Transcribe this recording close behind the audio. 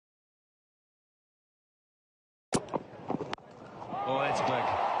Oh, that's big.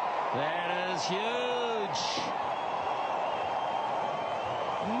 That is huge.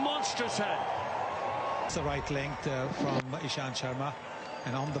 Monstrous hit. It's the right length from Ishant Sharma,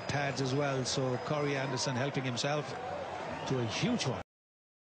 and on the pads as well. So Corey Anderson helping himself to a huge one.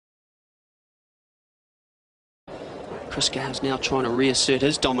 Chris Gahle's now trying to reassert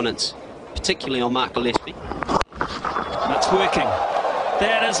his dominance, particularly on Mark Gillespie. That's working.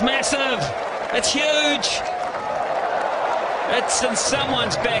 That is massive. It's huge. It's in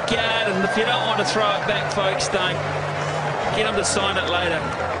someone's backyard, and if you don't want to throw it back, folks, don't. Get him to sign it later.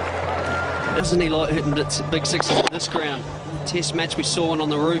 Doesn't he like hitting big sixes at this ground? Test match, we saw one on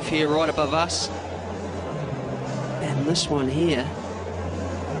the roof here right above us. And this one here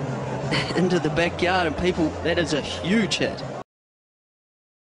into the backyard, and people, that is a huge hit.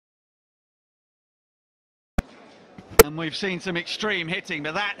 And we've seen some extreme hitting,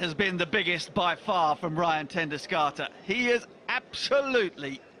 but that has been the biggest by far from Ryan ten Doeschate. He has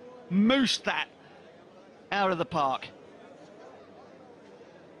absolutely moosed that out of the park.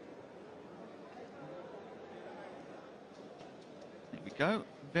 There we go,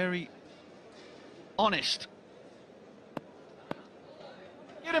 very honest.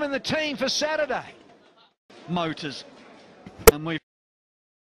 Get him in the team for Saturday. Motors. And we've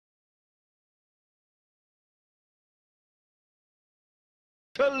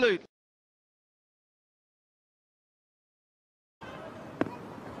absolutely.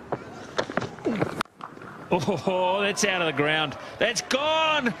 Oh, that's out of the ground. That's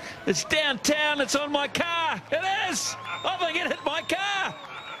gone. It's downtown. It's on my car. It is. I think it hit my car.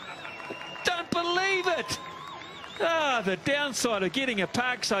 Don't believe it. Ah, the downside of getting a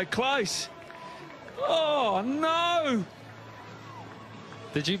park so close. Oh, no.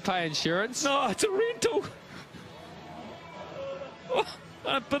 Did you pay insurance? No, it's a rental. Oh,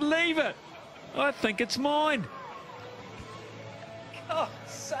 I don't believe it. I think it's mine. Oh,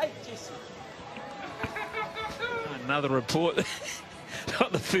 sake, Jesse. Another report.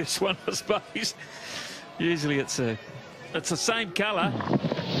 Not the first one, I suppose. Usually it's the same colour.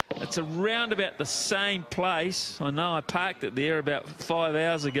 It's around about the same place. I know I parked it there about 5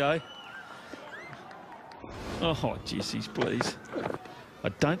 hours ago. Oh, Jesse's, please. I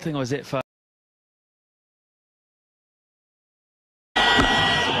don't think I was that far.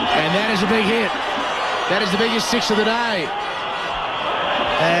 And that is a big hit. That is the biggest six of the day.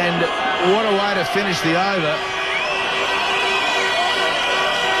 And what a way to finish the over.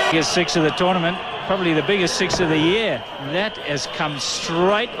 Biggest six of the tournament, probably the biggest six of the year. That has come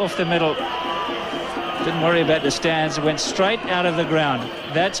straight off the middle. Didn't worry about the stands, it went straight out of the ground.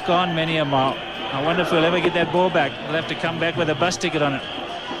 That's gone many a mile. I wonder if we'll ever get that ball back. We'll have to come back with a bus ticket on it.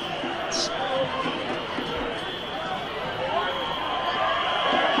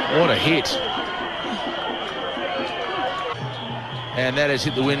 What a hit. And that has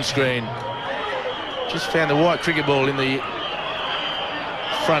hit the windscreen. Just found the white cricket ball in the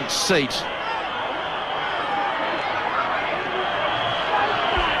front seat.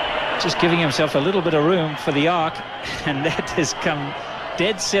 Just giving himself a little bit of room for the arc, and that has come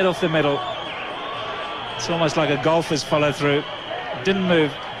dead set off the middle. It's almost like a golfer's follow through. Didn't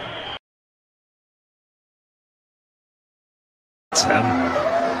move.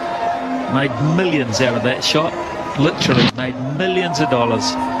 Made millions out of that shot. Literally made millions of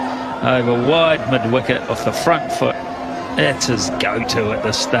dollars over wide mid-wicket off the front foot. That's his go-to at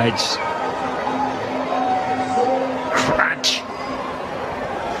this stage. Crunch.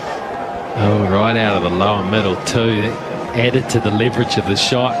 Oh, right out of the lower middle too. Added to the leverage of the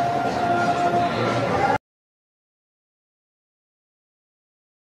shot.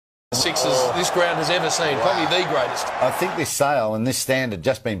 Sixes this ground has ever seen, probably the greatest. I think this sail and this stand had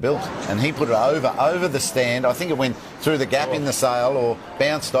just been built, and he put it over the stand. I think it went through the gap in the sail or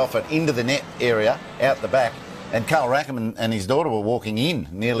bounced off it into the net area out the back. And Carl Rackham and his daughter were walking in,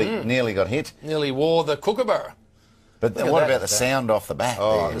 nearly got hit. Nearly wore the kookaburra. But what about the sound off the back?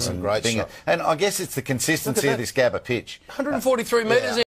 Oh, it's a great shot. And I guess it's the consistency of this Gabba pitch. 143 metres.